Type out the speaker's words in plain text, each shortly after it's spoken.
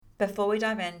Before we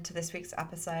dive into this week's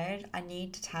episode, I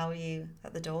need to tell you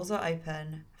that the doors are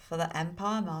open for the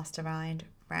Empire Mastermind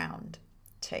Round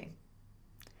 2.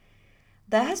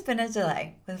 There has been a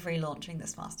delay with relaunching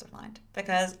this mastermind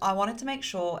because I wanted to make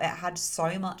sure it had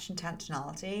so much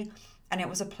intentionality and it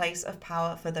was a place of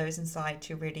power for those inside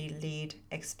to really lead,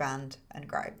 expand, and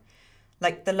grow.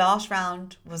 Like the last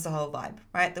round was the whole vibe,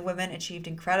 right? The women achieved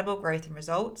incredible growth and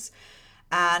results,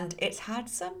 and it's had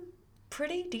some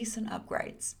pretty decent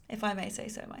upgrades, if I may say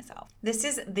so myself. This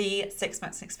is the 6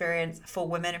 months experience for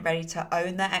women ready to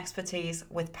own their expertise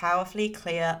with powerfully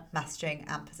clear messaging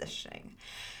and positioning.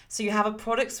 So you have a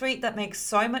product suite that makes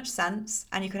so much sense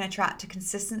and you can attract a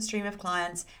consistent stream of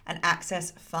clients and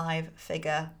access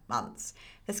 5-figure months.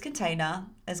 This container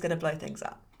is going to blow things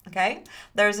up. Okay,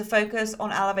 there is a focus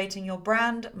on elevating your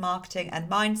brand, marketing, and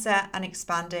mindset and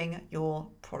expanding your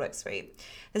product suite.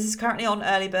 This is currently on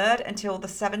early bird until the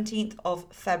 17th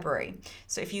of February.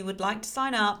 So if you would like to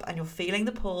sign up and you're feeling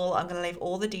the pull, I'm going to leave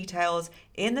all the details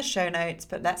in the show notes,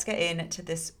 but let's get into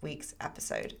this week's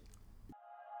episode.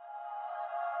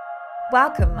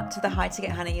 Welcome to the High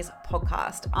Ticket Honeys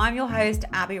podcast. I'm your host,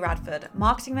 Abby Radford,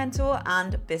 marketing mentor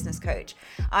and business coach.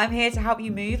 I'm here to help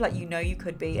you move like you know you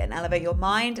could be and elevate your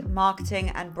mind, marketing,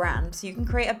 and brand so you can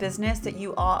create a business that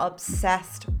you are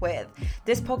obsessed with.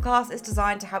 This podcast is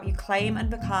designed to help you claim and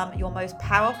become your most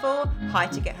powerful high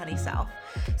ticket honey self.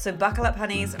 So buckle up,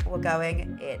 honeys, we're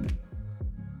going in.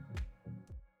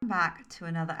 Back to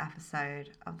another episode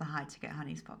of the High Ticket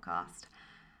Honeys podcast.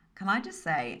 Can I just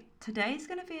say, today's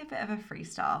going to be a bit of a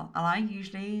freestyle, and I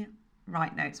usually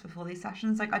write notes before these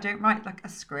sessions. Like I don't write like a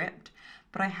script,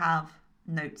 but I have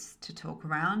notes to talk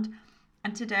around.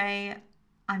 And today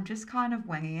I'm just kind of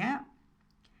winging it.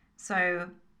 So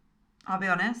I'll be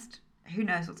honest, who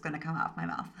knows what's going to come out of my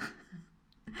mouth.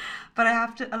 But I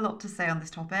have a lot to say on this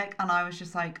topic, and I was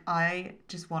just like, I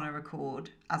just want to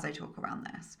record as I talk around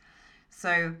this.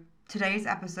 So today's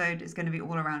episode is going to be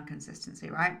all around consistency,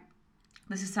 right?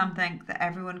 This is something that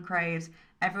everyone craves,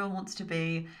 everyone wants to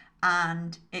be,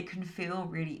 and it can feel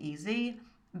really easy,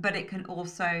 but it can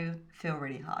also feel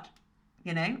really hard,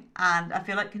 you know? And I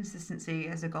feel like consistency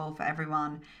is a goal for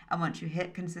everyone. And once you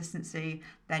hit consistency,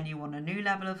 then you want a new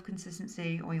level of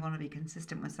consistency, or you want to be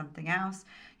consistent with something else.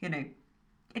 You know,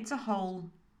 it's a whole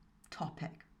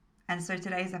topic. And so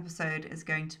today's episode is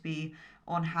going to be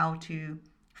on how to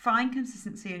find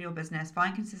consistency in your business,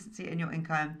 find consistency in your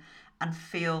income, and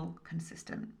feel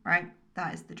consistent, right?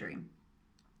 That is the dream.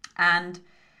 And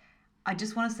I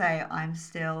just want to say I'm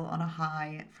still on a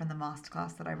high from the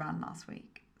masterclass that I ran last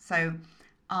week. So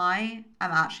I am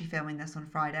actually filming this on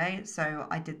Friday. So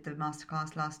I did the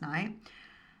masterclass last night.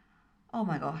 Oh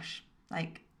my gosh.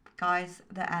 Like, guys,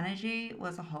 the energy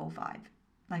was a whole vibe.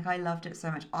 Like, I loved it so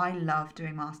much. I love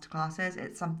doing masterclasses.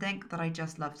 It's something that I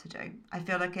just love to do. I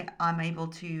feel like I'm able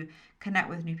to connect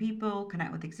with new people,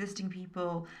 connect with existing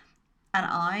people. And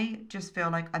I just feel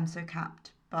like I'm so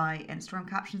capped by Instagram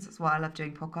captions. That's why I love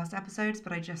doing podcast episodes.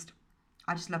 But I just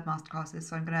love masterclasses.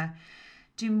 So I'm going to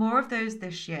do more of those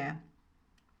this year.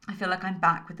 I feel like I'm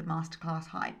back with the masterclass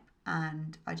hype.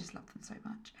 And I just love them so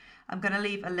much. I'm going to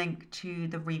leave a link to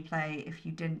the replay if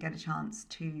you didn't get a chance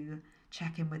to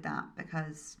check in with that.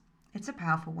 Because it's a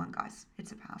powerful one, guys.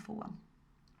 It's a powerful one.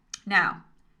 Now,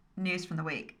 news from the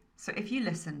week. So if you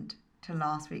listened to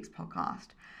last week's podcast,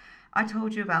 I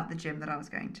told you about the gym that I was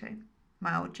going to,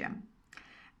 my old gym.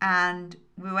 And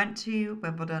we went to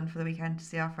Wimbledon for the weekend to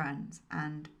see our friends,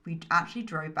 and we actually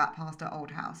drove back past our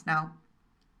old house. Now,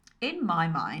 in my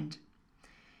mind,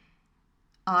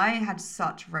 I had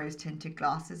such rose-tinted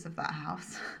glasses of that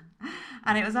house.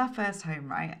 And it was our first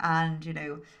home, right? And, you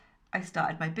know, I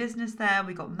started my business there,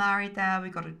 we got married there, we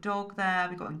got a dog there,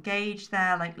 we got engaged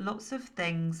there. Like, lots of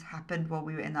things happened while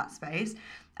we were in that space.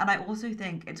 And I also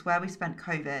think it's where we spent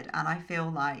COVID. And I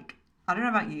feel like, I don't know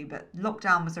about you, but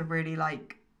lockdown was a really,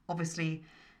 like, obviously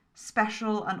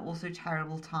special and also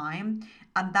terrible time.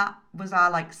 And that was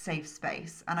our, like, safe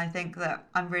space. And I think that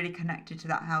I'm really connected to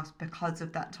that house because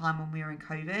of that time when we were in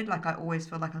COVID. Like, I always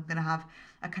feel like I'm going to have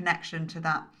a connection to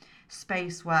that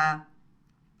space where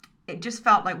it just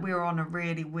felt like we were on a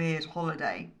really weird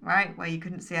holiday, right? Where you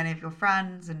couldn't see any of your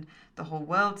friends and the whole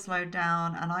world slowed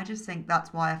down. And I just think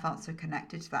that's why I felt so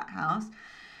connected to that house.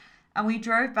 And we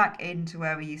drove back into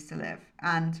where we used to live.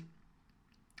 And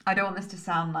I don't want this to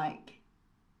sound like,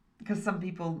 because some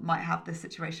people might have this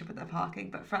situation with their parking,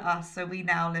 but for us, so we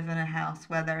now live in a house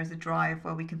where there is a drive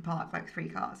where we can park like 3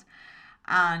 cars.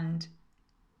 And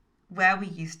where we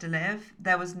used to live,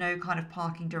 there was no kind of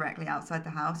parking directly outside the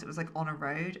house. It was like on a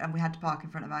road, and we had to park in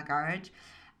front of our garage.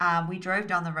 We drove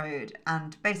down the road,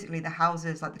 and basically the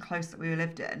houses, like the close that we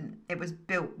lived in, it was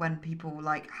built when people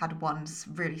like had one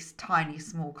really tiny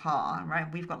small car, right?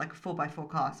 We've got like a 4x4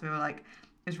 car, so we were like,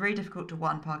 it was really difficult to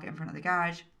park it in front of the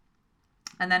garage,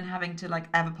 and then having to like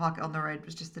ever park it on the road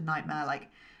was just a nightmare. Like,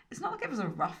 it's not like it was a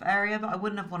rough area, but I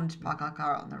wouldn't have wanted to park our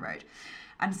car out on the road,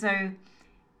 and so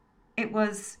it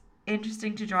was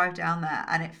interesting to drive down there,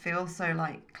 and it feels so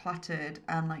like cluttered.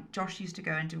 And like Josh used to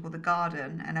go and do all the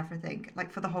garden and everything,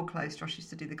 like for the whole close. Josh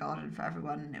used to do the garden for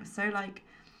everyone, and it was so like,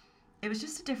 it was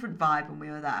just a different vibe when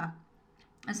we were there.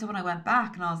 And so when I went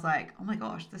back, and I was like, oh my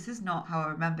gosh, this is not how I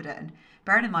remembered it. And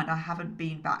bearing in mind, I haven't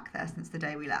been back there since the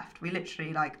day we left. We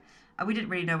literally like, we didn't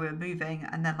really know we were moving,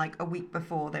 and then like a week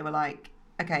before they were like,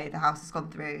 okay, the house has gone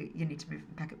through, you need to move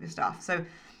and pack up your stuff. So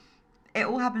it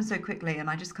all happened so quickly, and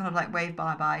I just kind of like waved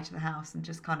bye to the house and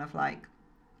just kind of like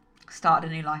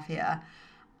started a new life here.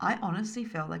 I honestly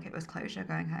feel like it was closure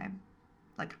going home,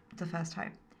 like the first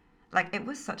home. Like, it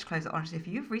was such closure. Honestly, if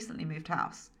you've recently moved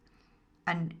house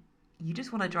and you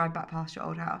just want to drive back past your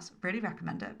old house, really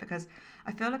recommend it, because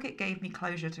I feel like it gave me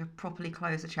closure to properly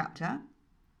close a chapter.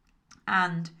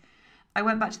 And I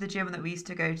went back to the gym that we used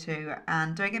to go to,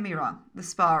 and don't get me wrong, the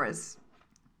spa is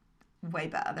way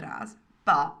better than ours,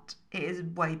 but it is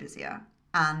way busier.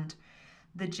 And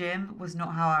the gym was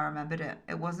not how I remembered it.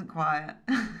 It wasn't quiet.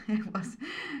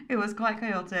 it was quite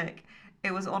chaotic.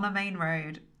 It was on a main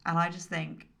road, and I just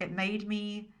think it made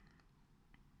me.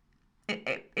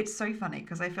 It's so funny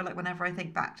because I feel like whenever I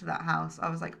think back to that house, I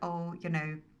was like, oh,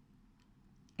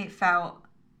 it felt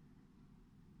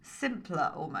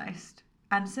simpler almost,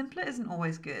 and simpler isn't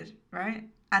always good, right?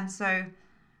 And so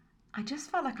I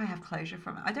just felt like I have closure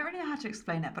from it. I don't really know how to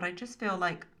explain it, but I just feel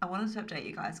like I wanted to update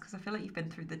you guys because I feel like you've been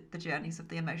through the journeys of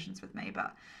the emotions with me.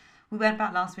 But we went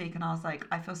back last week, and I was like,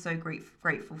 I feel so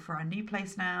grateful for our new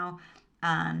place now.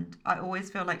 And I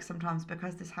always feel like sometimes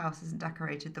because this house isn't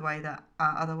decorated the way that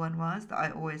our other one was, that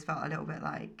I always felt a little bit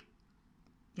like,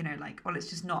 like, well, it's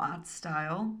just not our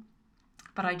style.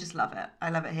 But I just love it.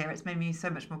 I love it here. It's made me so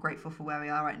much more grateful for where we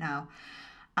are right now.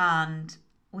 And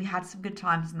we had some good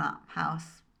times in that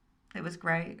house. It was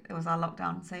great. It was our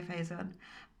lockdown safe haven.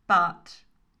 But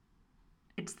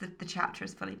it's the chapter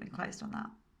has fully been closed on that.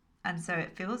 And so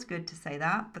it feels good to say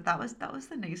that. But that was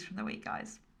the news from the week,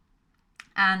 guys.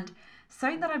 And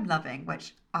something that I'm loving,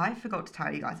 which I forgot to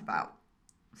tell you guys about.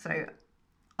 So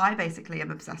I basically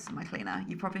am obsessed with my cleaner.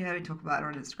 You probably heard me talk about her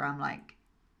on Instagram. Like,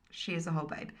 she is a whole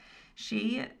babe.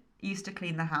 She used to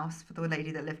clean the house for the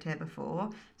lady that lived here before.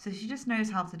 So she just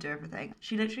knows how to do everything.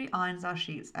 She literally irons our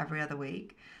sheets every other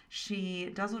week.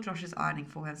 She does all Josh's ironing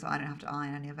for him, so I don't have to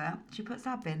iron any of it. She puts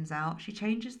our bins out. She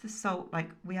changes the salt. Like,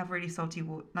 we have really salty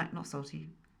water, like not salty,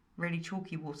 really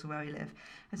chalky water where we live.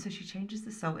 And so she changes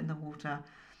the salt in the water.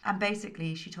 And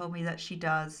basically, she told me that she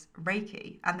does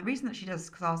Reiki. And the reason that she does is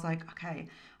because I was like, okay,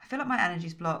 I feel like my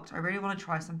energy's blocked. I really want to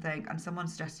try something. And someone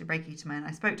suggested Reiki to me. And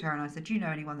I spoke to her and I said, do you know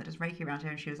anyone that does Reiki around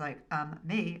here? And she was like,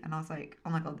 me. And I was like,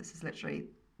 oh my God, this is literally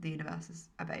the universe is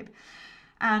a babe.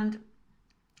 And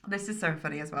this is so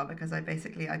funny as well because I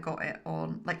got it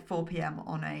on like 4 p.m.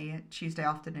 on a Tuesday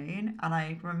afternoon. And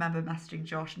I remember messaging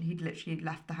Josh, and he'd literally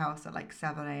left the house at like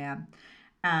 7 a.m.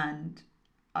 And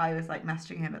I was like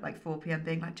messaging him at like 4 p.m.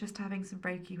 being like, just having some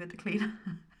Reiki with the cleaner.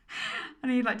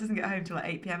 And he like doesn't get home till like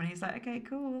 8 p.m. and he's like, okay,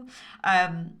 cool.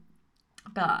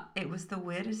 But it was the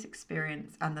weirdest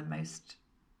experience and the most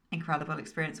incredible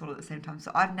experience all at the same time.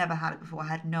 So I've never had it before. I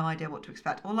had no idea what to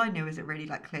expect. All I knew is it really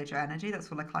like cleared your energy.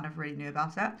 That's all I kind of really knew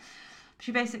about it.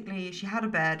 She had a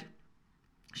bed.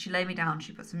 She laid me down,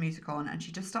 she put some music on, and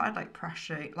she just started like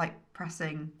pressuring.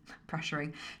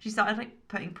 She started like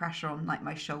putting pressure on like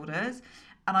my shoulders.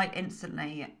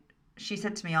 And she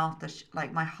said to me after,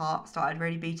 like my heart started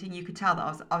really beating. You could tell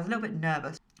that I was a little bit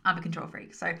nervous. I'm a control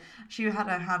freak. So she had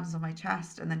her hands on my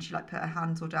chest, and then she like put her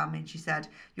hands all down me, and she said,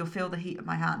 you'll feel the heat of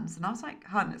my hands. And I was like,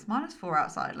 hun, it's -4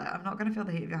 outside. Like, I'm not going to feel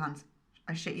the heat of your hands.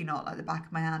 I shit you not. Like, the back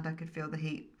of my hand, I could feel the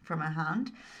heat from her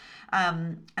hand.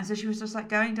 And so she was just like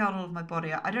going down all of my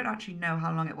body. I don't actually know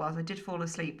how long it was. I did fall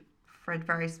asleep for a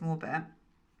very small bit.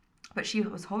 But she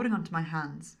was holding onto my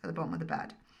hands at the bottom of the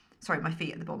bed. Sorry, my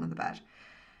feet at the bottom of the bed.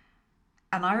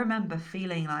 And I remember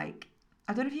feeling like,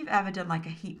 I don't know if you've ever done like a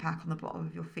heat pack on the bottom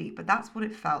of your feet, but that's what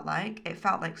it felt like. It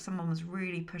felt like someone was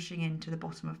really pushing into the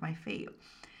bottom of my feet.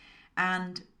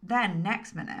 And then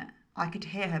next minute, I could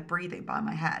hear her breathing by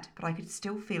my head, but I could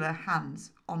still feel her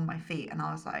hands on my feet. And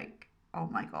I was like, oh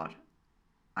my God,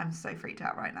 I'm so freaked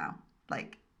out right now.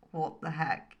 Like, what the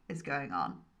heck is going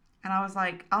on? And I was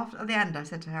like, at the end, I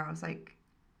said to her, I was like,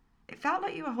 it felt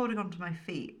like you were holding onto my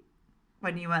feet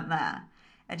when you went there.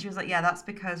 And she was like, yeah, that's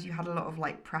because you had a lot of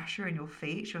like pressure in your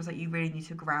feet. She was like, you really need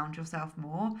to ground yourself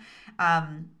more.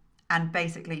 And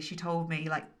basically, she told me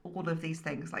like all of these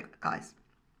things, like, guys,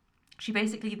 she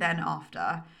basically then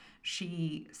after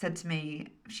she said to me,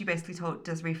 she basically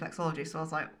does reflexology. So I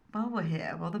was like, well, we're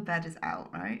here. Well, the bed is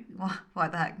out, right? Why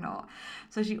the heck not?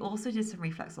 So she also did some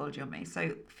reflexology on me. So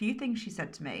a few things she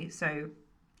said to me. So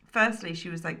firstly, she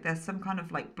was like, there's some kind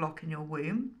of like block in your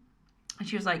womb. And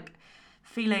she was like,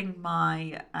 feeling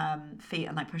my feet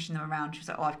and like pushing them around. She was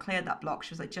like, oh, I've cleared that block.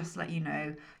 She was like, just to let you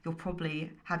know, you'll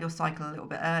probably have your cycle a little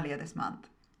bit earlier this month.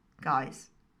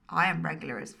 Guys, I am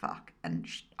regular as fuck. And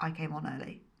I came on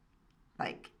early.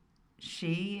 Like,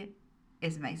 she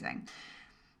is amazing.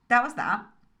 That was that.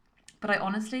 But I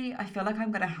feel like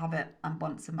I'm going to have it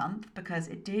once a month because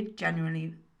it did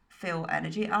genuinely feel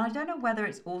energy. And I don't know whether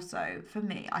it's also, for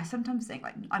me, I sometimes think,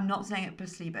 like, I'm not saying it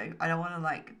placebo. I don't want to,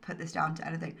 like, put this down to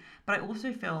anything. But I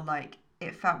also feel like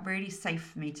it felt really safe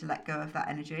for me to let go of that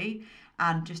energy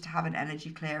and just to have an energy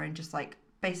clear and just, like,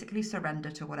 basically surrender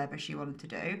to whatever she wanted to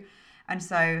do. And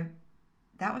so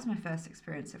that was my first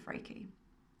experience of Reiki.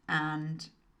 And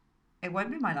it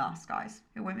won't be my last, guys.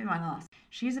 It won't be my last.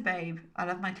 She's a babe. I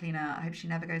love my cleaner. I hope she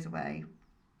never goes away.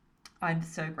 I'm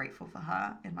so grateful for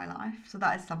her in my life. So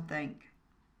that is something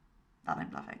that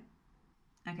I'm loving.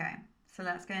 Okay, so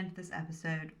let's get into this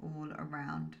episode all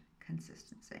around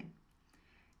consistency.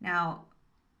 Now,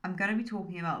 I'm going to be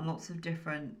talking about lots of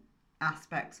different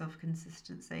aspects of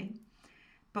consistency.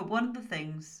 But one of the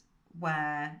things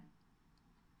where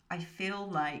I feel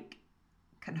like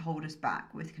can hold us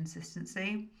back with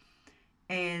consistency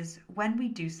is when we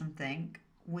do something,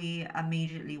 we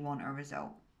immediately want a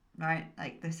result, right?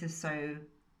 Like, this is so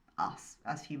us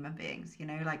as human beings, you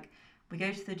know, like we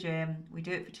go to the gym, we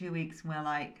do it for 2 weeks, and we're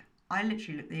like, I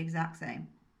literally look the exact same.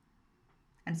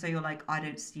 And so you're like, I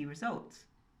don't see results.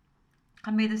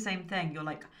 Can be the same thing. You're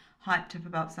like hyped up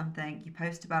about something, you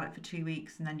post about it for 2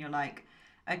 weeks, and then you're like,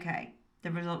 okay,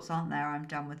 the results aren't there. I'm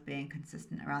done with being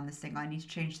consistent around this thing. I need to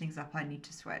change things up. I need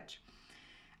to switch.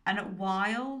 And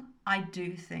while I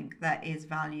do think there is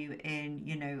value in,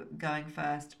 you know, going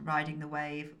first, riding the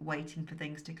wave, waiting for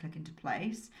things to click into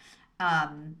place,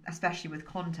 especially with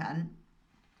content,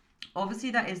 obviously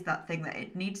there is that thing that there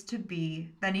needs to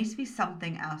be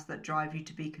something else that drives you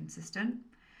to be consistent,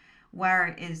 where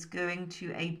it is going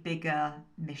to a bigger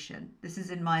mission. This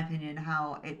is, in my opinion,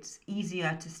 how it's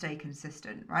easier to stay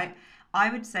consistent, right?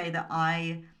 I would say that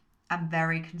I am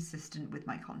very consistent with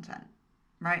my content,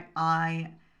 right? I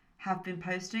have been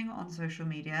posting on social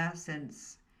media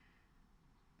since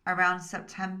around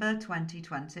September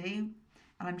 2020. And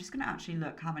I'm just going to actually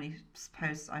look how many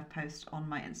posts I've posted on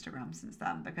my Instagram since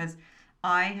then, because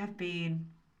I've done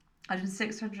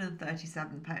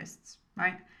 637 posts,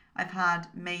 right? I've had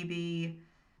maybe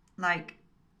like,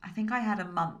 I think I had a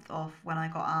month off when I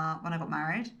got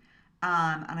married.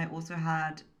 And I also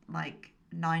had like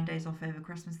 9 days off over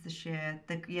Christmas this year.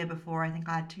 The year before, I think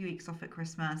I had 2 weeks off at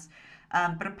Christmas.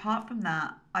 But apart from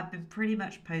that, I've been pretty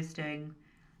much posting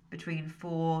between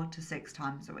 4 to 6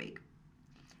 times a week.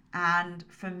 And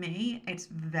for me, it's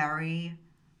very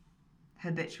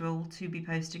habitual to be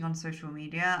posting on social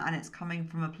media. And it's coming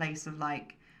from a place of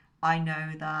like, I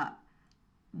know that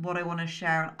what I want to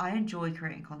share, I enjoy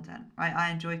creating content, right?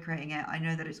 I enjoy creating it. I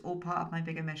know that it's all part of my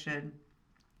bigger mission.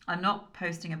 I'm not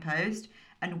posting a post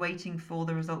and waiting for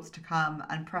the results to come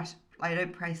and I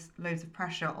don't place loads of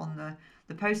pressure on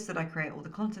the posts that I create or the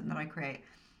content that I create.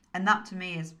 And that to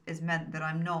me is meant that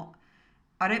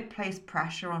I don't place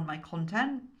pressure on my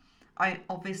content. I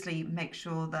obviously make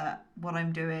sure that what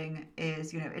I'm doing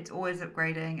is, you know, it's always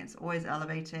upgrading, it's always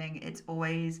elevating, it's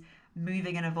always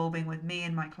moving and evolving with me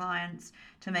and my clients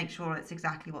to make sure it's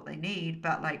exactly what they need.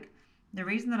 But like, the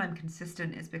reason that I'm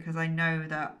consistent is because I know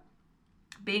that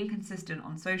being consistent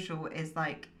on social is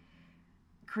like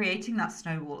creating that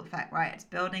snowball effect, right? It's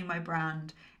building my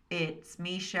brand, it's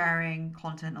me sharing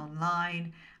content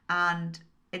online, and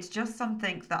it's just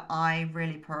something that I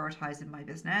really prioritize in my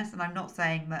business. And I'm not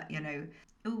saying that, you know,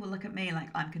 oh, well, look at me, like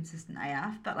I'm consistent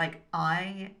AF, but like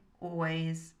I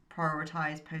always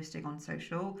prioritize posting on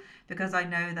social because I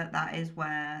know that that is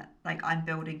where like I'm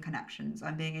building connections.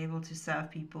 I'm being able to serve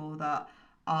people that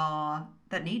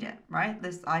need it, right?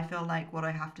 This, I feel like what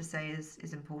I have to say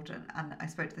is important. And I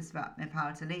spoke to this about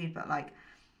Empower to Lead, but like,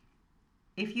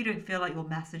 if you don't feel like your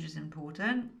message is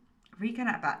important,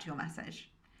 reconnect back to your message,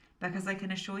 because I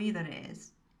can assure you that it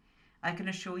is. I can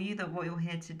assure you that what you're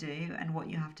here to do and what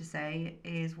you have to say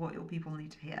is what your people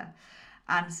need to hear.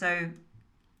 And so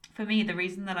for me, the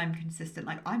reason that I'm consistent,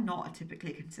 like I'm not a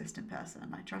typically consistent person.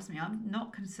 Like, trust me, I'm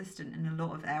not consistent in a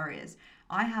lot of areas.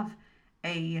 I have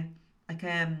a like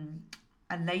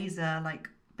a laser, like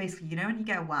basically, you know, when you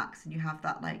get a wax and you have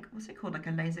that, like, what's it called, like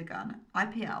a laser gun,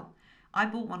 IPL. I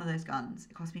bought one of those guns.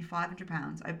 It cost me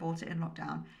 £500. I bought it in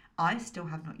lockdown. I still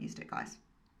have not used it, guys,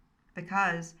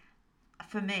 because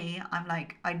for me, I'm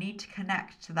like, I need to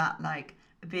connect to that, like,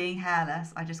 being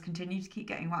hairless. I just continue to keep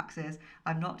getting waxes.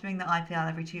 I'm not doing the IPL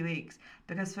every 2 weeks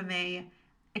because for me,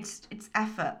 it's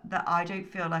effort that I don't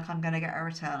feel like I'm going to get a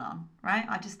return on, right?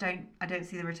 I don't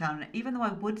see the return on it. Even though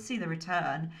I would see the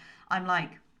return, I'm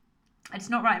like, it's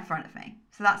not right in front of me.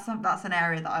 So that's an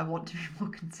area that I want to be more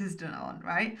consistent on,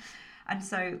 right? And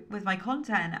so with my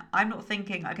content, I'm not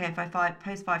thinking, okay, if I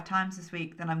post 5 times this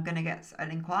week, then I'm going to get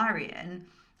an inquiry in.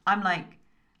 I'm like,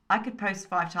 I could post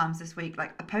 5 times this week.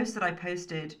 Like a post that I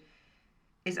posted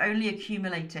is only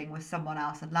accumulating with someone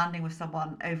else and landing with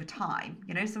someone over time.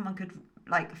 You know, someone could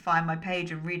like find my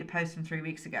page and read a post from 3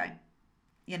 weeks ago.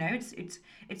 You know,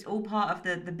 it's all part of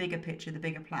the bigger picture, the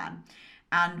bigger plan.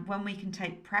 And when we can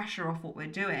take pressure off what we're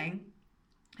doing,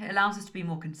 it allows us to be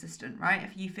more consistent, right?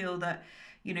 If you feel that,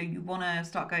 you know, you want to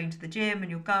start going to the gym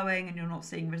and you're going and you're not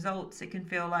seeing results, it can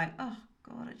feel like, oh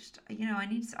God,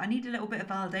 I need a little bit of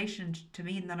validation to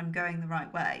mean that I'm going the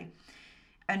right way.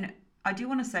 And I do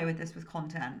want to say with this, with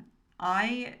content,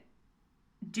 I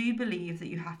do believe that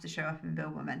you have to show up and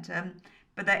build momentum,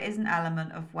 but there is an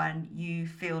element of when you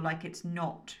feel like it's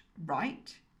not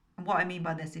right. And what I mean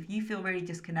by this, if you feel really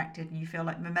disconnected and you feel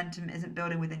like momentum isn't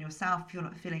building within yourself, if you're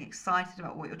not feeling excited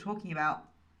about what you're talking about,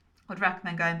 I'd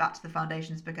recommend going back to the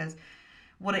foundations, because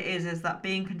what it is that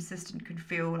being consistent can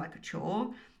feel like a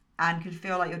chore and can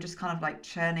feel like you're just kind of like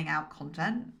churning out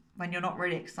content when you're not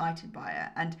really excited by it.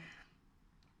 And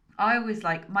I always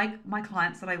like my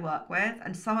clients that I work with,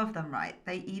 and some of them, right,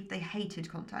 they hated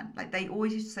content. Like they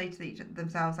always used to say to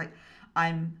themselves, like,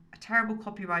 I'm a terrible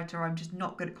copywriter, or I'm just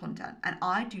not good at content. And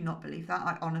I do not believe that.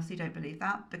 I honestly don't believe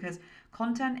that, because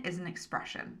content is an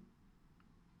expression.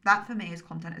 That for me is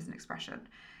content is an expression.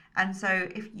 And so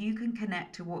if you can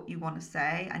connect to what you want to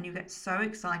say and you get so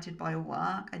excited by your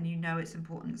work and you know it's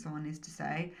important that someone needs to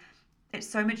say, it's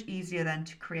so much easier then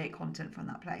to create content from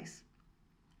that place.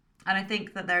 And I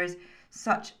think that there is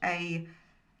such a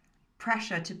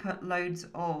pressure to put loads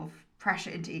of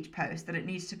pressure into each post, that it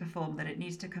needs to perform, that it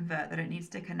needs to convert, that it needs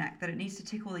to connect, that it needs to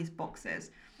tick all these boxes,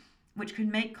 which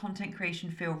can make content creation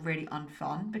feel really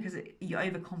unfun, because you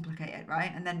overcomplicate it,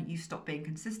 right? And then you stop being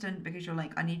consistent because you're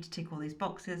like, I need to tick all these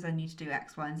boxes, I need to do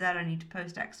X, Y, and Z, I need to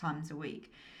post X times a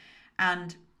week.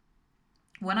 And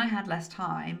when I had less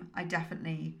time, I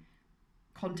definitely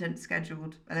content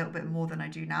scheduled a little bit more than I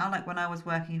do now. Like when I was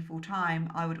working full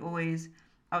time, I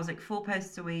was like 4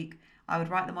 posts a week. I would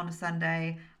write them on a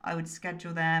Sunday, I would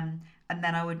schedule them, and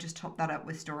then I would just top that up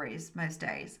with stories most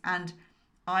days. And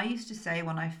I used to say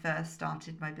when I first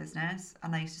started my business,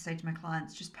 and I used to say to my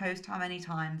clients, just post how many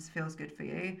times feels good for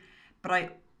you.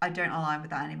 But I don't align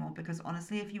with that anymore, because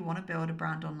honestly, if you want to build a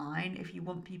brand online, if you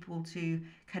want people to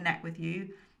connect with you,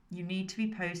 you need to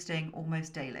be posting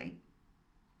almost daily.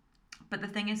 But the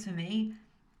thing is, for me,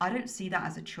 I don't see that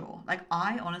as a chore. Like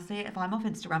I honestly, if I'm off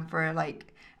Instagram for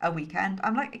like a weekend,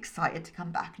 I'm like excited to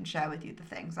come back and share with you the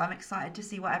things. I'm excited to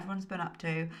see what everyone's been up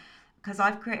to, because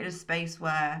I've created a space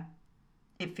where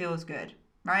it feels good,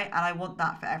 right? And I want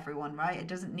that for everyone, right? It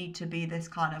doesn't need to be this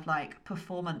kind of like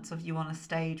performance of you on a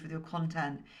stage with your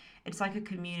content. It's like a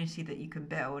community that you can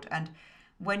build. And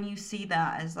when you see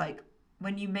that as like,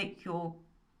 when you make your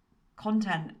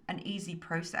content an easy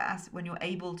process, when you're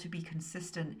able to be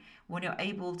consistent, when you're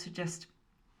able to just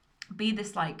be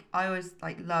this, like, I always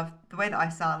like love the way that I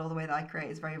sell, or the way that I create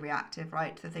is very reactive,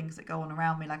 right, to the things that go on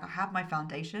around me. Like I have my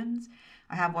foundations,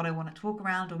 I have what I want to talk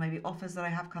around, or maybe offers that I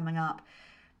have coming up,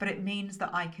 but it means that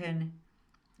I can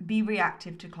be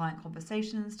reactive to client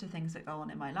conversations, to things that go on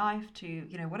in my life, to,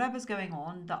 you know, whatever's going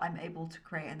on, that I'm able to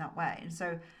create in that way. And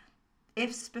so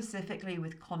if specifically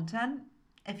with content,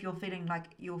 if you're feeling like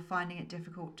you're finding it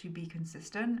difficult to be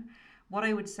consistent, what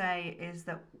I would say is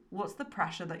that what's the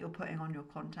pressure that you're putting on your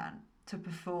content to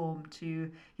perform, to,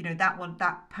 you know,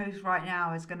 that post right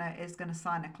now is gonna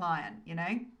sign a client, you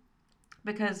know?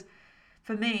 Because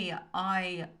for me,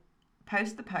 I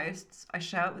post the posts, I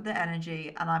show it with the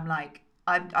energy, and I'm like,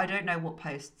 I don't know what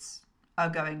posts are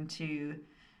going to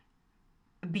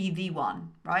be the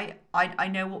one, right? I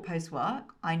know what posts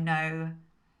work. I know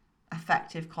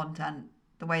effective content,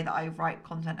 the way that I write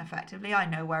content effectively. I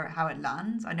know how it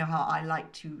lands. I know how I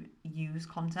like to use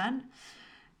content.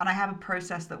 And I have a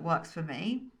process that works for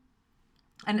me.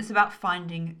 And it's about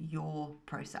finding your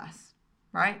process,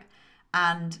 right?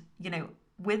 And, you know,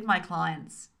 with my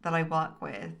clients that I work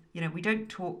with, you know, we don't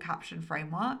talk caption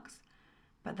frameworks,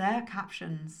 but their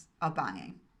captions are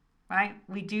banging, right?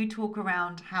 We do talk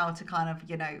around how to kind of,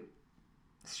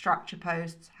 structure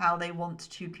posts, how they want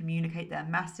to communicate their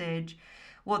message,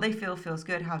 what they feel feels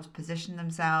good, how to position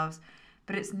themselves,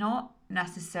 but it's not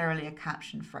necessarily a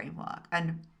caption framework.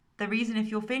 And the reason, if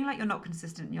you're feeling like you're not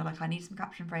consistent and you're like, I need some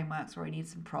caption frameworks or I need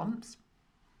some prompts,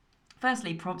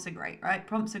 firstly, prompts are great, right?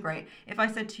 Prompts are great. If I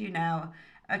said to you now,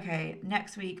 okay,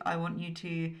 next week I want you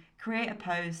to create a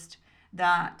post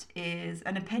that is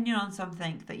an opinion on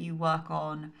something that you work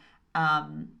on,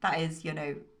 that is,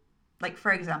 like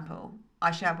for example, I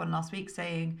shared one last week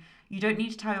saying, you don't need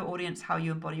to tell your audience how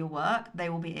you embody your work, they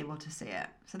will be able to see it.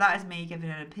 So that is me giving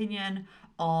an opinion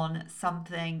on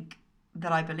something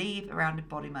that I believe around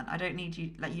embodiment. I don't need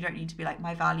you, like, you don't need to be like,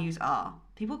 my values are.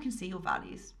 People can see your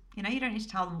values. You don't need to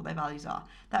tell them what their values are.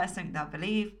 That is something they'll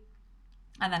believe.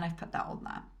 And then I've put that on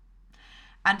there.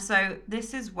 And so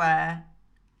this is where,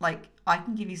 like, I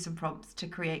can give you some prompts to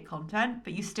create content,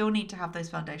 but you still need to have those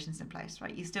foundations in place,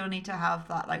 right? You still need to have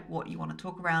that, like, what you want to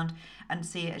talk around and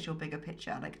see it as your bigger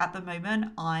picture. Like, at the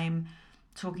moment, I'm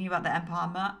talking about the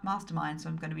Empire Mastermind. So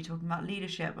I'm going to be talking about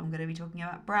leadership. I'm going to be talking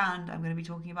about brand. I'm going to be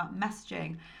talking about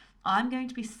messaging. I'm going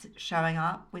to be showing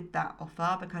up with that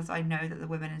offer because I know that the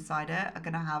women inside it are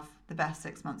going to have the best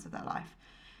 6 months of their life.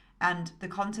 And the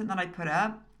content that I put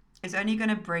up is only going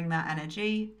to bring that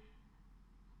energy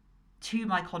to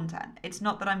my content. It's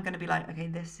not that I'm going to be like, okay,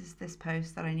 this is this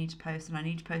post that I need to post and I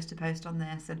need to post on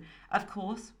this. And of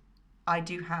course, I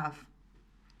do have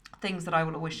things that I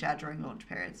will always share during launch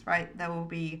periods, right? There will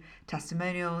be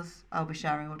testimonials. I'll be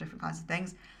sharing all different kinds of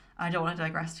things. I don't want to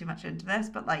digress too much into this,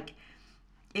 but like,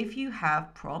 if you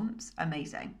have prompts,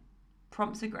 amazing.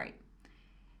 Prompts are great.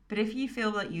 But if you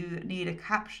feel that you need a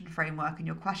caption framework and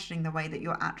you're questioning the way that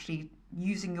you're actually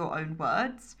using your own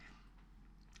words,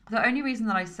 the only reason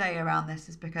that I say around this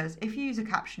is because if you use a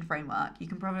caption framework, you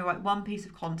can probably write one piece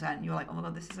of content and you're like, oh my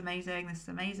God, this is amazing, this is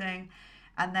amazing.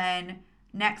 And then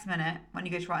next minute, when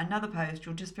you go to write another post,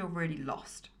 you'll just feel really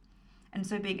lost. And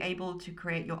so being able to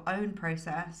create your own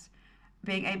process,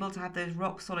 being able to have those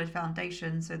rock solid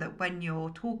foundations so that when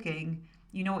you're talking,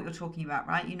 you know what you're talking about,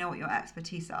 right? You know what your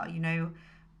expertise are, you know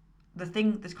the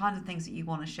kinds of things that you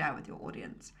want to share with your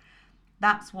audience.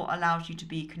 That's what allows you to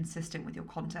be consistent with your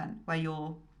content, where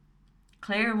you're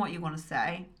clear in what you want to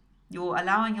say, you're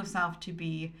allowing yourself to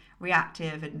be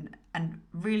reactive and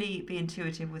really be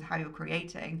intuitive with how you're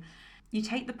creating. You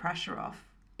take the pressure off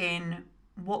in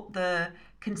what the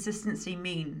consistency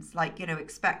means, like,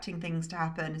 expecting things to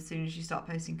happen as soon as you start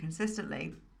posting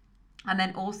consistently. And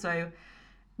then also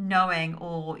knowing,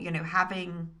 or,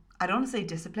 having, I don't want to say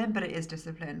discipline, but it is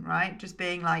discipline, right? Just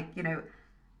being like,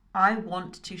 I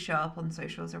want to show up on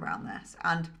socials around this.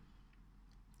 And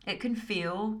it can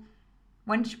feel,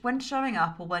 when showing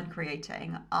up or when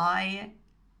creating, I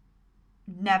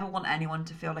never want anyone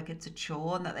to feel like it's a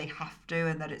chore and that they have to,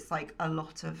 and that it's like a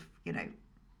lot of,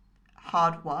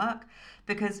 hard work,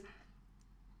 because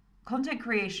content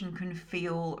creation can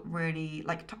feel really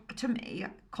like, to me,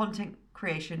 content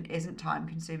creation isn't time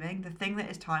consuming. The thing that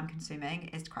is time consuming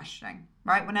is questioning,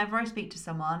 right? Whenever I speak to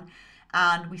someone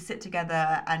and we sit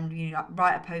together and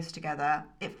write a post together,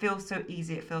 it feels so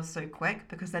easy, it feels so quick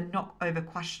because they're not over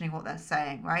questioning what they're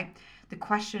saying, right? The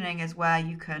questioning is where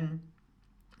you can,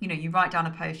 you write down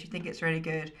a post, you think it's really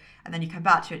good, and then you come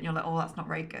back to it and you're like, oh, that's not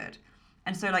very good.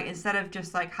 And so, like, instead of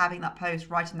just like having that post,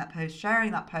 writing that post,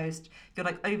 sharing that post, you're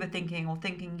like overthinking or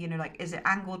thinking, like, is it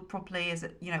angled properly? Is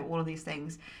it, all of these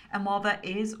things. And while there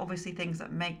is obviously things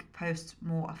that make posts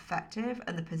more effective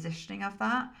and the positioning of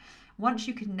that, once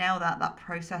you can nail that, that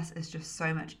process is just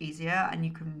so much easier, and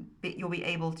you'll be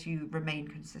able to remain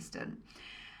consistent.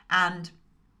 And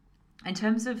in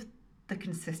terms of the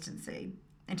consistency,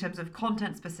 in terms of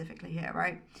content specifically here,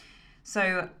 right?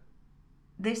 So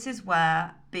this is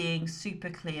where being super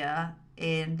clear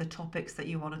in the topics that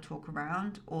you want to talk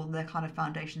around, or the kind of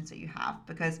foundations that you have,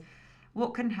 because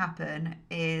what can happen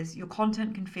is your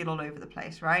content can feel all over the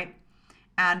place, right?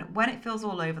 And when it feels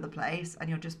all over the place and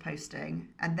you're just posting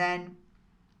and then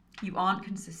you aren't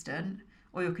consistent,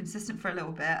 or you're consistent for a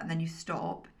little bit and then you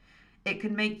stop, it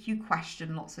can make you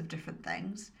question lots of different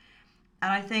things.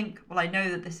 And I think, I know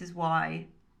that this is why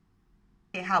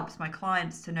it helps my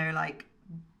clients to know, like,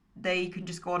 they can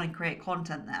just go on and create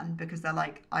content then, because they're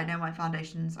like, I know my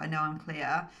foundations, I know I'm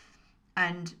clear,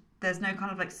 and there's no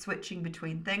kind of like switching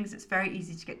between things. It's very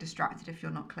easy to get distracted if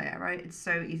you're not clear, right? It's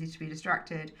so easy to be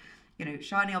distracted,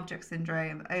 shiny object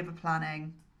syndrome, over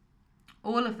planning,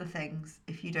 all of the things,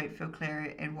 if you don't feel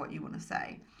clear in what you want to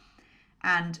say.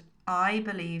 And I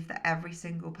believe that every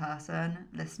single person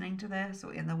listening to this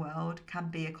or in the world can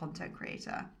be a content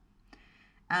creator.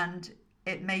 And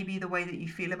it may be the way that you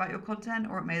feel about your content,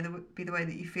 or it may be the way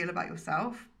that you feel about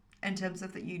yourself, in terms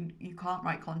of that you can't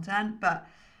write content. But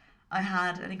I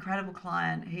had an incredible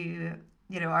client who,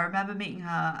 I remember meeting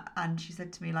her and she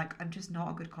said to me, like, I'm just not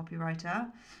a good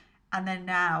copywriter. And then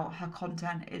now her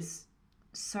content is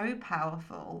so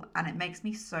powerful and it makes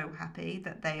me so happy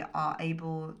that they are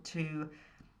able to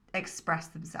express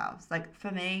themselves. Like,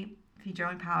 for me, if you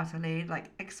join Power to Lead, like,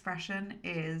 expression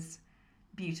is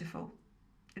beautiful.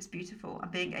 It's beautiful.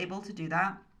 And being able to do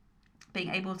that, being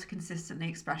able to consistently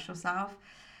express yourself,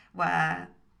 where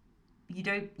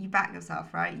you back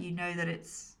yourself, right? You know that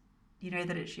it's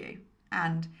you.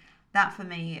 And that for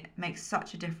me makes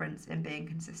such a difference in being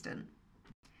consistent.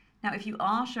 Now, if you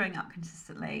are showing up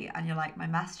consistently and you're like, my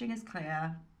messaging is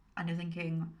clear, and you're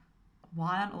thinking,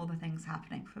 why aren't all the things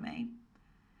happening for me?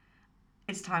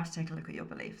 It's time to take a look at your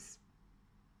beliefs.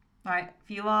 Right?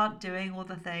 If you are doing all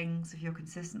the things, if you're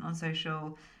consistent on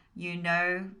social, you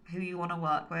know who you want to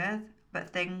work with, but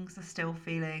things are still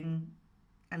feeling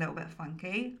a little bit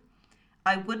funky,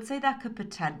 I would say there could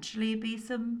potentially be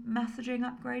some messaging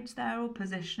upgrades there, or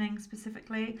positioning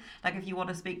specifically. Like, if you want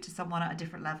to speak to someone at a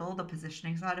different level, the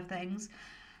positioning side of things.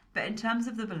 But in terms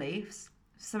of the beliefs,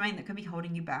 something that can be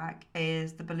holding you back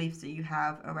is the beliefs that you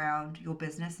have around your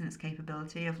business and its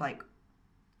capability of, like,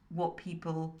 what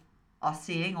people are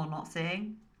seeing or not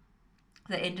seeing.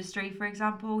 The industry, for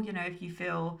example, if you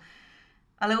feel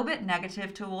a little bit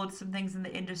negative towards some things in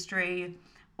the industry,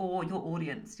 or your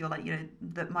audience, you're like,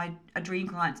 that my dream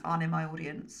clients aren't in my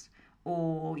audience,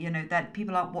 or that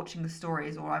people aren't watching the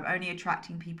stories, or I'm only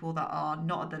attracting people that are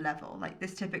not at the level. Like,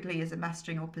 this typically is a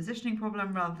messaging or positioning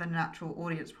problem rather than an actual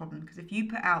audience problem, because if you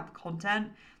put out the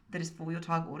content that is for your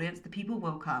target audience, the people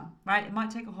will come, right? It might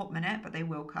take a hot minute, but they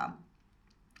will come.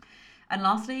 And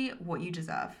lastly, what you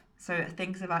deserve. So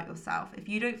things about yourself. If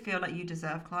you don't feel like you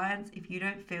deserve clients, if you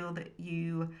don't feel that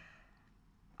you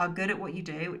are good at what you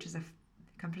do, which is a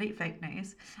complete fake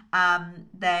news,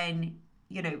 then,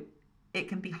 it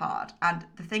can be hard. And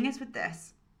the thing is with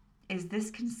this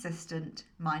consistent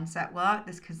mindset work,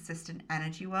 this consistent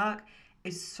energy work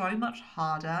is so much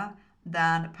harder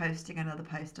than posting another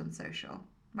post on social,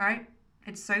 right?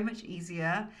 It's so much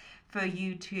easier for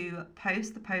you to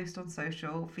post the post on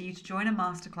social, for you to join a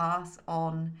masterclass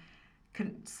on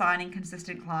signing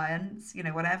consistent clients,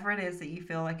 whatever it is that you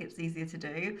feel like it's easier to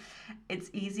do. It's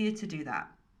easier to do that,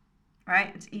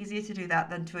 right? It's easier to do that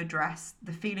than to address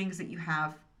the feelings that you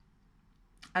have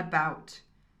about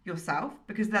yourself,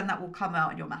 because then that will come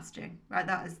out in your messaging, right?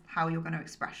 That is how you're going to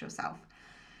express yourself.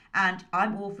 And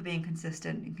I'm all for being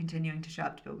consistent and continuing to show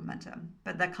up to build momentum.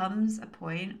 But there comes a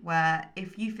point where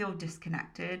if you feel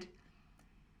disconnected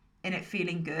in it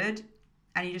feeling good,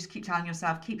 and you just keep telling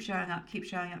yourself, keep showing up, keep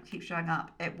showing up, keep showing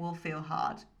up, it will feel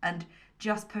hard. And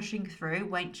just pushing through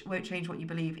won't change what you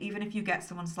believe. Even if you get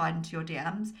someone slide into your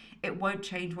DMs, it won't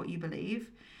change what you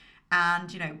believe.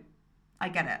 And, I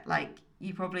get it. Like,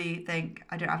 you probably think,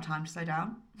 I don't have time to slow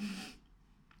down.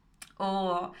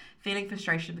 Or feeling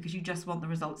frustration because you just want the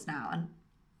results now. And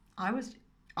I was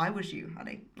you,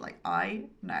 honey. Like, I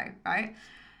know, right?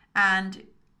 And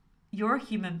you're a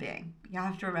human being. You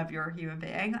have to remember you're a human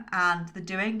being, and the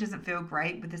doing doesn't feel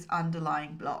great with this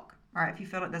underlying block, right? If you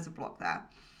feel like there's a block there,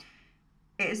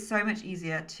 it is so much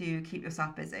easier to keep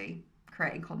yourself busy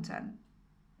creating content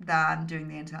than doing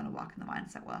the internal work and the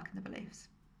mindset work and the beliefs.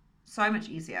 So much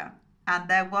easier. And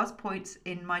there was points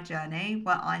in my journey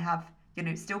where I have,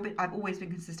 I've always been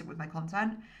consistent with my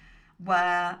content,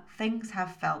 where things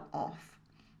have felt off.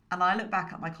 And I look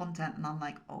back at my content and I'm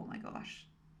like, oh my gosh,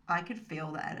 I could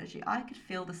feel the energy. I could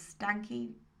feel the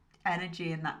stanky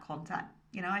energy in that content.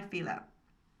 I feel it.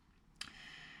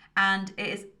 And it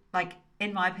is, like,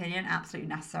 in my opinion, absolutely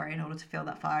necessary in order to feel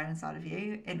that fire inside of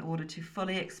you, in order to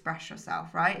fully express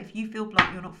yourself, right? If you feel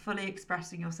blocked, you're not fully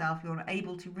expressing yourself, you're not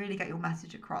able to really get your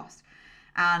message across.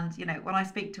 And, when I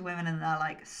speak to women and they're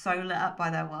like so lit up by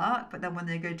their work, but then when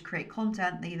they go to create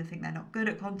content, they either think they're not good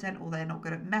at content or they're not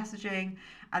good at messaging.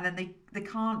 And then they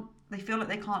feel like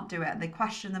they can't do it, and they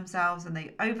question themselves and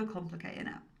they overcomplicate it.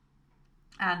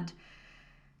 And,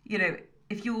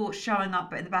 if you're showing up,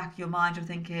 but in the back of your mind, you're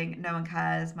thinking, no one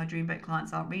cares, my dream book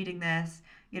clients aren't reading this,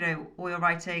 or you're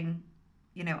writing,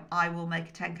 I will make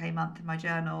a 10K month in my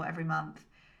journal every month,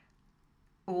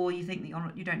 or you think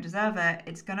that you don't deserve it,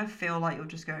 it's going to feel like you're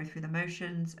just going through the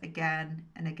motions again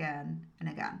and again and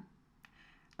again.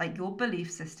 Like, your belief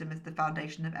system is the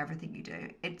foundation of everything you do.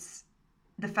 It's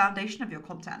the foundation of your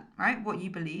content, right? What you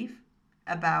believe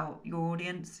about your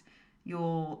audience,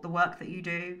 the work that you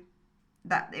do,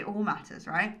 that it all matters,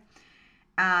 right?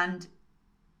 And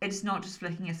it's not just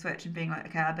flicking a switch and being like,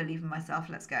 okay, I believe in myself,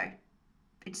 let's go.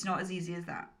 It's not as easy as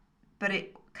that. But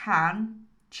it can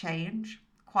change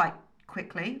quite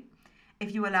quickly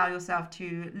if you allow yourself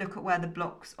to look at where the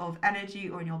blocks of energy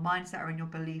or in your mindset or in your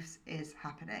beliefs is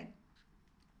happening.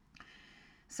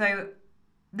 So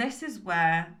this is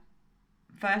where,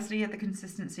 firstly, the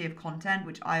consistency of content,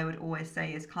 which I would always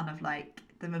say is kind of like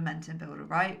the momentum builder,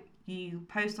 right? You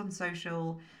post on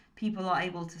social, people are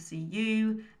able to see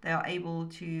you, they are able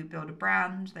to build a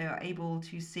brand, they are able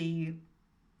to see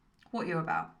what you're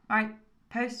about, right?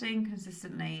 Posting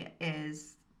consistently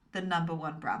is the number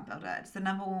one brand builder. It's the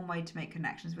number one way to make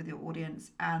connections with your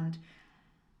audience. And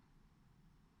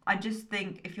I just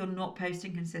think if you're not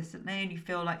posting consistently and you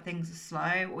feel like things are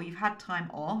slow or you've had time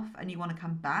off and you want to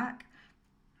come back,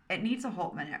 it needs a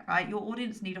hot minute, right? Your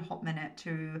audience need a hot minute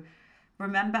to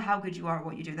remember how good you are at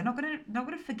what you do. They're not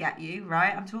gonna forget you,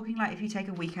 right? I'm talking like if you take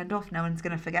a weekend off, no one's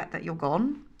gonna forget that you're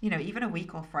gone. Even a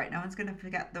week off, right? No one's gonna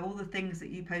forget all the things that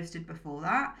you posted before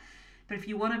that. But if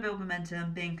you want to build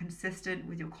momentum, being consistent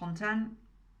with your content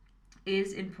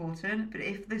is important. But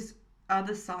if this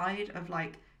other side of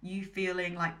like you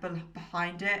feeling like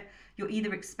behind it, you're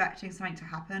either expecting something to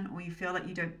happen or you feel like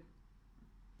you don't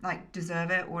like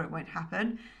deserve it or it won't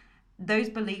happen, those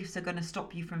beliefs are going to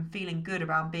stop you from feeling good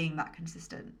around being that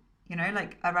consistent,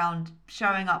 like around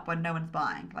showing up when no one's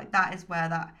buying. Like that is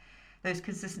where those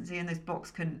consistency and those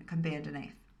blocks can be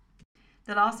underneath.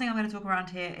 The last thing I'm going to talk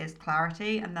around here is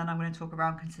clarity, and then I'm going to talk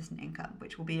around consistent income,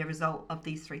 which will be a result of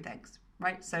these three things,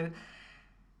 right? So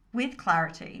with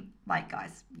clarity, like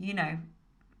guys,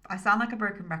 I sound like a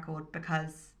broken record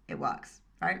because it works,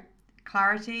 right?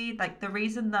 Clarity, like the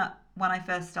reason that when I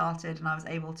first started and I was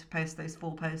able to post those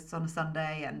 4 posts on a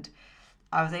Sunday and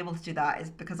I was able to do that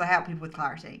is because I help people with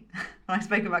clarity. And I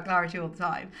spoke about clarity all the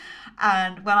time.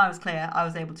 And when I was clear, I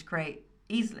was able to create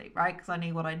easily, right? Because I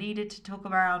knew what I needed to talk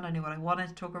around, I knew what I wanted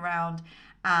to talk around,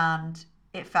 and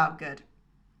it felt good.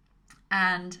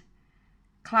 And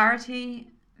clarity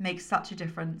makes such a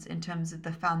difference in terms of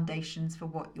the foundations for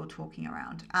what you're talking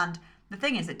around. And the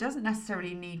thing is, it doesn't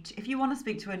necessarily need to, if you want to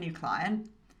speak to a new client,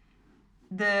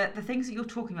 the things that you're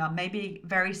talking about may be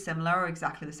very similar or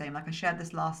exactly the same. Like I shared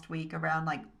this last week around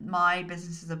like my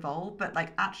business has evolved, but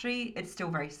like actually it's still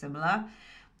very similar.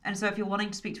 And so if you're wanting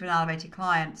to speak to an elevated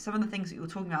client, some of the things that you're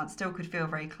talking about still could feel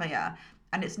very clear.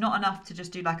 And it's not enough to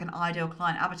just do like an ideal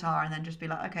client avatar and then just be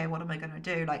like, okay, what am I going to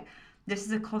do? Like this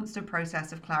is a constant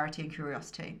process of clarity and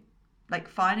curiosity. Like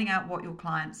finding out what your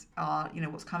clients are,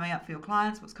 what's coming up for your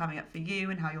clients, what's coming up for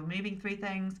you and how you're moving through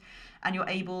things. And you're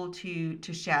able to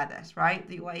share this, right?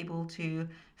 That you're able to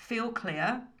feel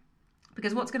clear,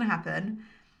 because what's going to happen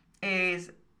is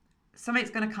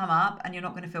something's going to come up and you're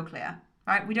not going to feel clear,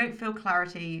 right? We don't feel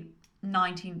clarity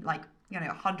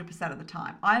 100% of the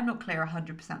time. I'm not clear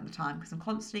 100% of the time because I'm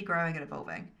constantly growing and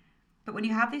evolving. But when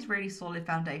you have these really solid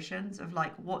foundations of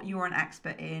like what you're an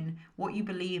expert in, what you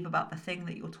believe about the thing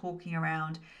that you're talking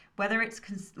around, whether it's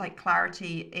like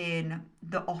clarity in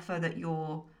the offer that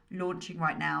you're launching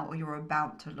right now or you're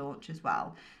about to launch as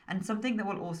well. And something that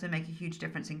will also make a huge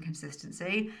difference in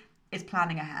consistency is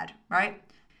planning ahead, right?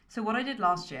 So what I did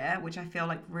last year, which I feel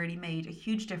like really made a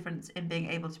huge difference in being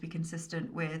able to be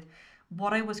consistent with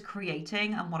what I was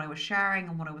creating and what I was sharing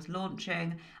and what I was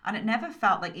launching. And it never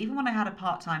felt like, even when I had a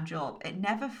part-time job, it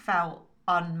never felt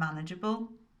unmanageable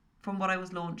from what I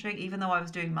was launching, even though I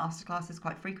was doing masterclasses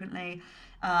quite frequently,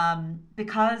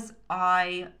 because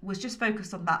I was just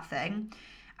focused on that thing.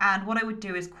 And what I would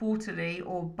do is quarterly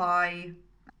or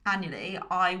annually,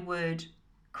 I would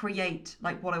create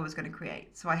like what I was going to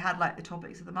create. So I had like the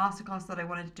topics of the masterclass that I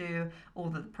wanted to do, or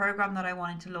the program that I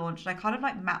wanted to launch. And I kind of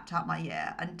like mapped out my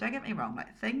year. And don't get me wrong,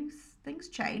 like things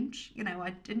change. I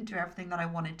didn't do everything that I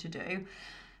wanted to do,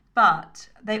 but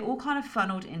they all kind of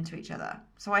funneled into each other.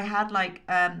 So I had like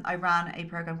I ran a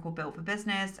program called Built for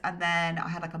Business, and then I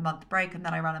had like a month break, and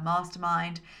then I ran a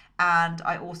mastermind. And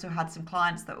I also had some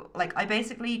clients that like I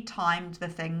basically timed the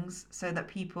things so that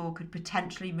people could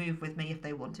potentially move with me if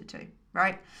they wanted to,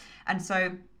 right? And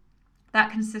so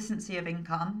that consistency of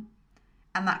income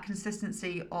and that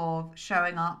consistency of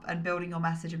showing up and building your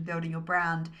message and building your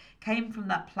brand came from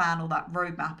that plan or that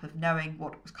roadmap of knowing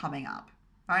what was coming up,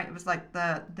 right? It was like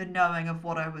the knowing of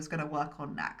what I was going to work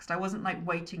on next. I wasn't like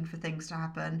waiting for things to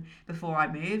happen before I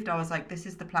moved. I was like, this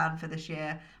is the plan for this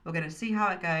year. We're going to see how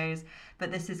it goes.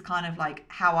 But this is kind of like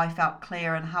how I felt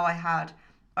clear and how I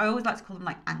always like to call them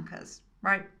like anchors,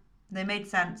 right? They made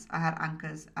sense. I had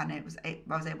anchors and I was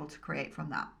able to create from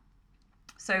that.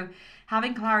 So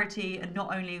having clarity in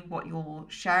not only what you're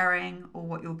sharing or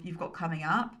what you've got coming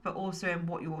up, but also in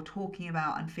what you're talking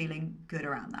about and feeling good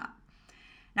around that.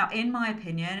 Now, in my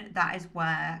opinion, that is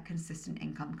where consistent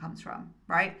income comes from,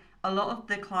 right? A lot of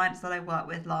the clients that I worked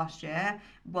with last year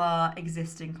were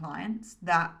existing clients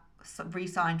that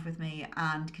re-signed with me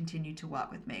and continue to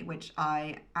work with me, which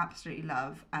I absolutely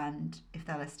love. And if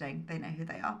they're listening, they know who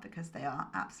they are because they are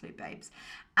absolute babes.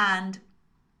 And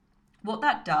what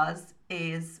that does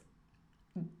is,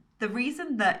 the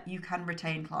reason that you can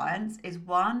retain clients is,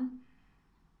 one,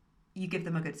 you give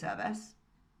them a good service,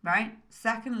 right?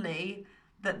 Secondly,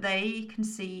 that they can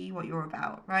see what you're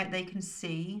about, right? They can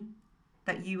see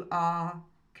that you are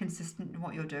consistent in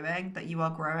what you're doing, that you are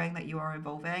growing, that you are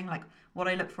evolving. Like, what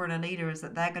I look for in a leader is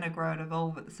that they're going to grow and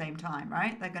evolve at the same time,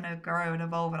 right? They're going to grow and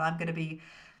evolve, and I'm going to be,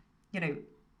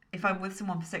 if I'm with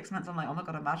someone for 6 months, I'm like, oh my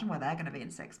God, imagine where they're going to be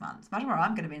in 6 months. Imagine where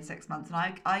I'm going to be in 6 months.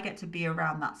 And I get to be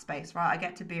around that space, right? I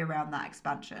get to be around that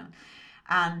expansion.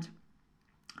 And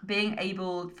being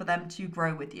able for them to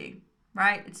grow with you,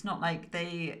 right? It's not like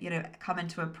they, come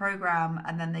into a program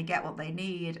and then they get what they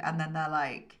need and then they're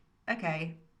like,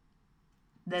 okay,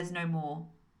 there's no more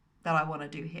that I want to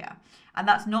do here. And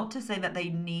that's not to say that they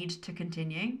need to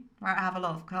continue, right? I have a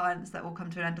lot of clients that will come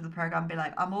to an end of the program and be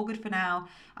like, I'm all good for now.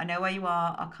 I know where you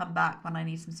are. I'll come back when I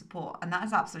need some support. And that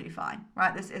is absolutely fine,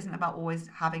 right? This isn't about always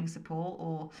having support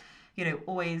or,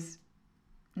 always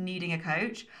needing a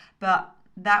coach. But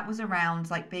that was around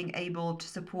like being able to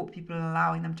support people and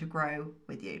allowing them to grow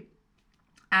with you.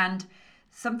 And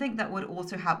something that would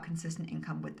also help consistent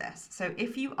income with this. So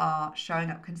if you are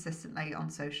showing up consistently on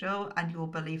social and your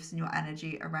beliefs and your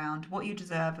energy around what you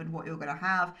deserve and what you're going to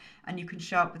have, and you can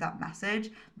show up with that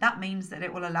message, that means that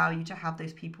it will allow you to have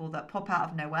those people that pop out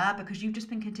of nowhere because you've just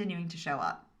been continuing to show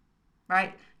up,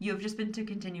 right? You've just been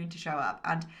continuing to show up.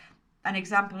 And an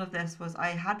example of this was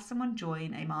I had someone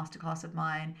join a masterclass of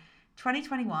mine,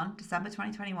 December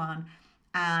 2021,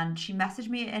 and she messaged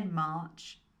me in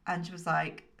March. And she was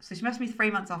like, so she messaged me 3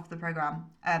 months after the program,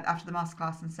 after the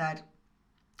masterclass, and said,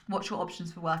 what's your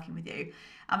options for working with you?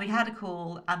 And we had a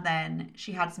call, and then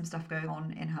she had some stuff going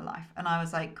on in her life. And I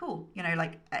was like, cool,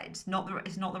 it's not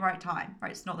the right time,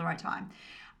 right? It's not the right time.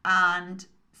 And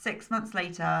 6 months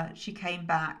later, she came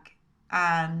back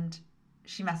and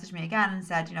she messaged me again and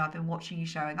said, I've been watching you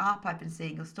showing up. I've been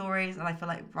seeing your stories, and I feel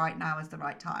like right now is the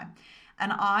right time.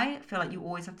 And I feel like you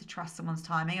always have to trust someone's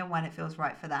timing and when it feels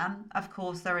right for them. Of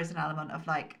course, there is an element of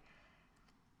like,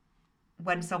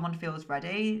 when someone feels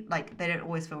ready, like they don't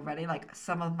always feel ready. Like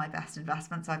some of my best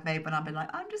investments I've made when I've been like,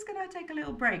 I'm just going to take a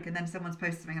little break. And then someone's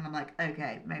posted something and I'm like,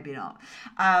 okay, maybe not.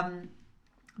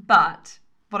 But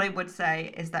what I would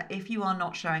say is that if you are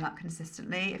not showing up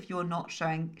consistently, if you're not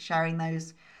sharing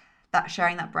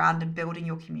that brand and building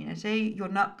your community, you're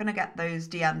not going to get those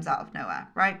DMs out of nowhere,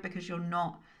 right? Because you're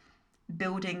not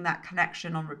building that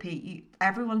connection on repeat.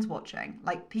 Everyone's watching.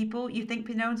 Like, people, you think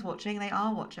no one's watching, they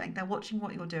are watching. They're watching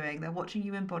what you're doing. They're watching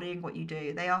you embodying what you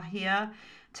do. They are here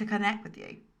to connect with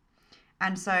you.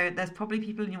 And so there's probably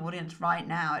people in your audience right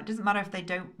now. It doesn't matter if they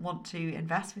don't want to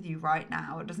invest with you right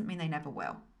now. It doesn't mean they never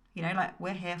will. Like,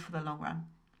 we're here for the long run.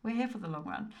 We're here for the long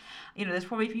run. There's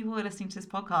probably people who are listening to this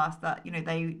podcast that,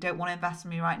 they don't want to invest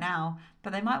in me right now,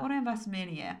 but they might want to invest in me in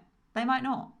a year. They might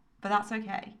not. But that's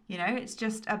okay. It's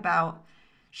just about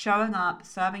showing up,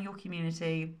 serving your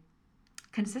community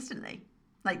consistently.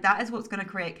 Like, that is what's going to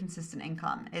create consistent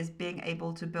income, is being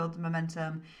able to build the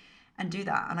momentum and do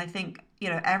that. And I think,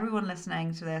 everyone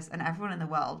listening to this and everyone in the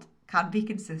world can be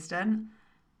consistent,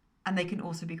 and they can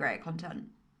also be great at content.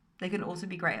 They can also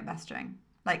be great at messaging.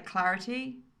 Like,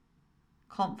 clarity,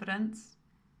 confidence,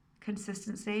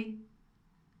 consistency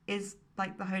is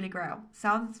like the holy grail.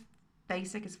 Sounds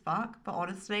basic as fuck, but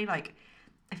honestly, like,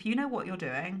 if you know what you're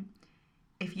doing,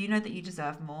 if you know that you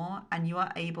deserve more, and you are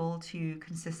able to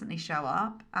consistently show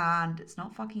up, and it's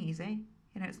not fucking easy,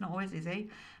 it's not always easy,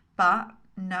 but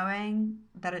knowing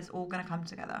that it's all going to come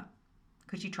together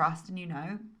because you trust and you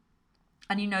know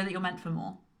that you're meant for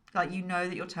more. Like, you know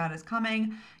that your turn is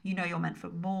coming, you're meant for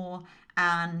more,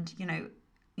 and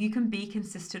you can be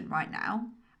consistent right now,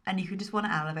 and you can just want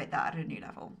to elevate that at a new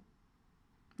level.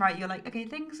 Right, you're like, okay,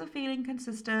 things are feeling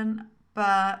consistent,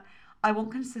 but I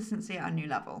want consistency at a new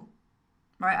level,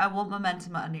 right? I want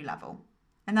momentum at a new level.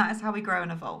 And that is how we grow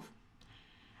and evolve.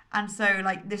 And so,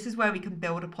 like, this is where we can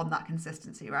build upon that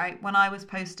consistency, right? When I was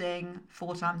posting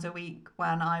 4 times a week,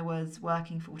 when I was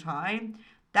working full time,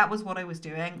 that was what I was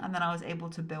doing. And then I was able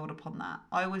to build upon that.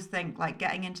 I always think, like,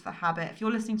 getting into the habit, if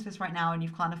you're listening to this right now and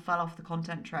you've kind of fell off the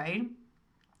content train,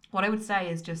 what I would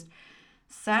say is just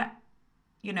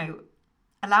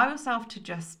allow yourself to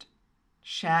just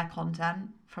share content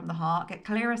from the heart. Get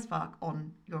clear as fuck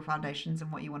on your foundations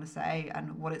and what you want to say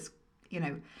and what it's,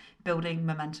 building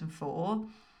momentum for.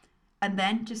 And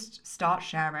then just start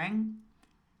sharing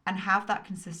and have that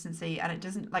consistency. And it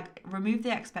doesn't, like, remove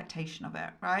the expectation of it,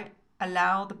 right?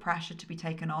 Allow the pressure to be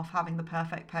taken off having the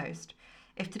perfect post.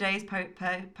 If today's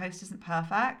post isn't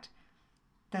perfect,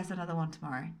 there's another one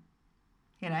tomorrow,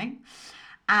 you know?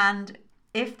 And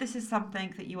if this is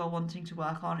something that you are wanting to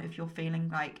work on, if you're feeling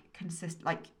like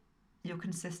you're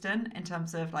consistent in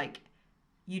terms of like,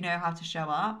 you know how to show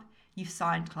up, you've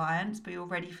signed clients, but you're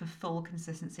ready for full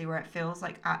consistency where it feels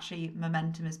like actually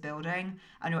momentum is building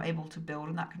and you're able to build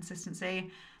on that consistency,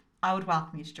 I would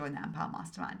welcome you to join the Empower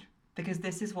Mastermind, because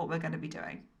this is what we're going to be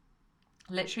doing.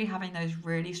 Literally having those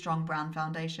really strong brand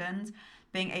foundations,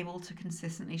 being able to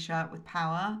consistently show up with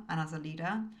power and as a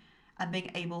leader, and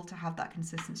being able to have that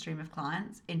consistent stream of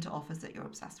clients into offers that you're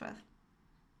obsessed with.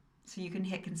 So you can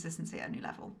hit consistency at a new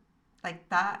level. Like,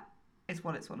 that is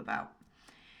what it's all about.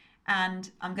 And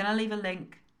I'm going to leave a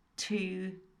link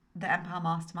to the Empower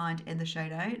Mastermind in the show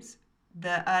notes.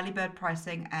 The early bird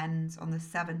pricing ends on the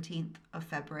 17th of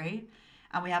February,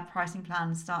 and we have pricing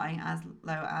plans starting as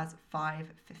low as $550.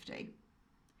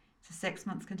 It's a 6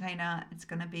 months container. It's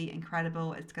going to be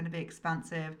incredible. It's going to be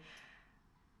expansive.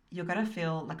 You're going to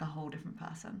feel like a whole different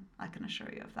person. I can assure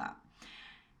you of that.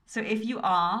 So if you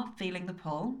are feeling the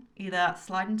pull, either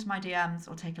slide into my DMs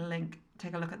or take a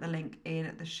look at the link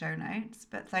in the show notes.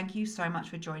 But thank you so much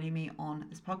for joining me on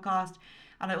this podcast.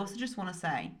 And I also just want to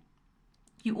say,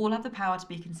 you all have the power to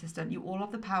be consistent. You all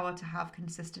have the power to have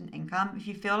consistent income. If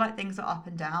you feel like things are up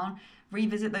and down,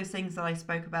 revisit those things that I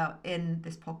spoke about in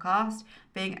this podcast,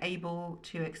 being able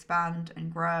to expand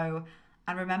and grow.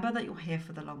 And remember that you're here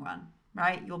for the long run,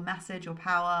 right? Your message, your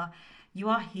power, you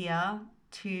are here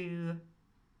to,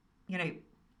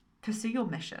 pursue your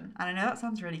mission. And I know that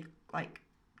sounds really like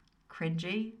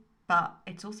cringy, but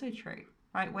it's also true,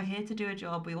 right? We're here to do a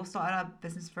job. We all started our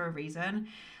business for a reason.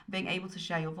 Being able to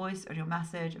share your voice and your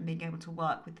message and being able to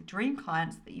work with the dream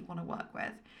clients that you want to work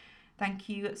with. Thank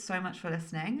you so much for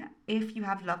listening. If you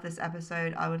have loved this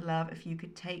episode, I would love if you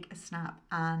could take a snap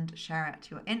and share it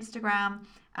to your Instagram.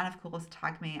 And of course,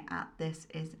 tag me at This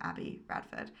Is Abby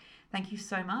Radford. Thank you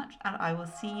so much, and I will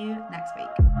see you next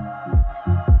week.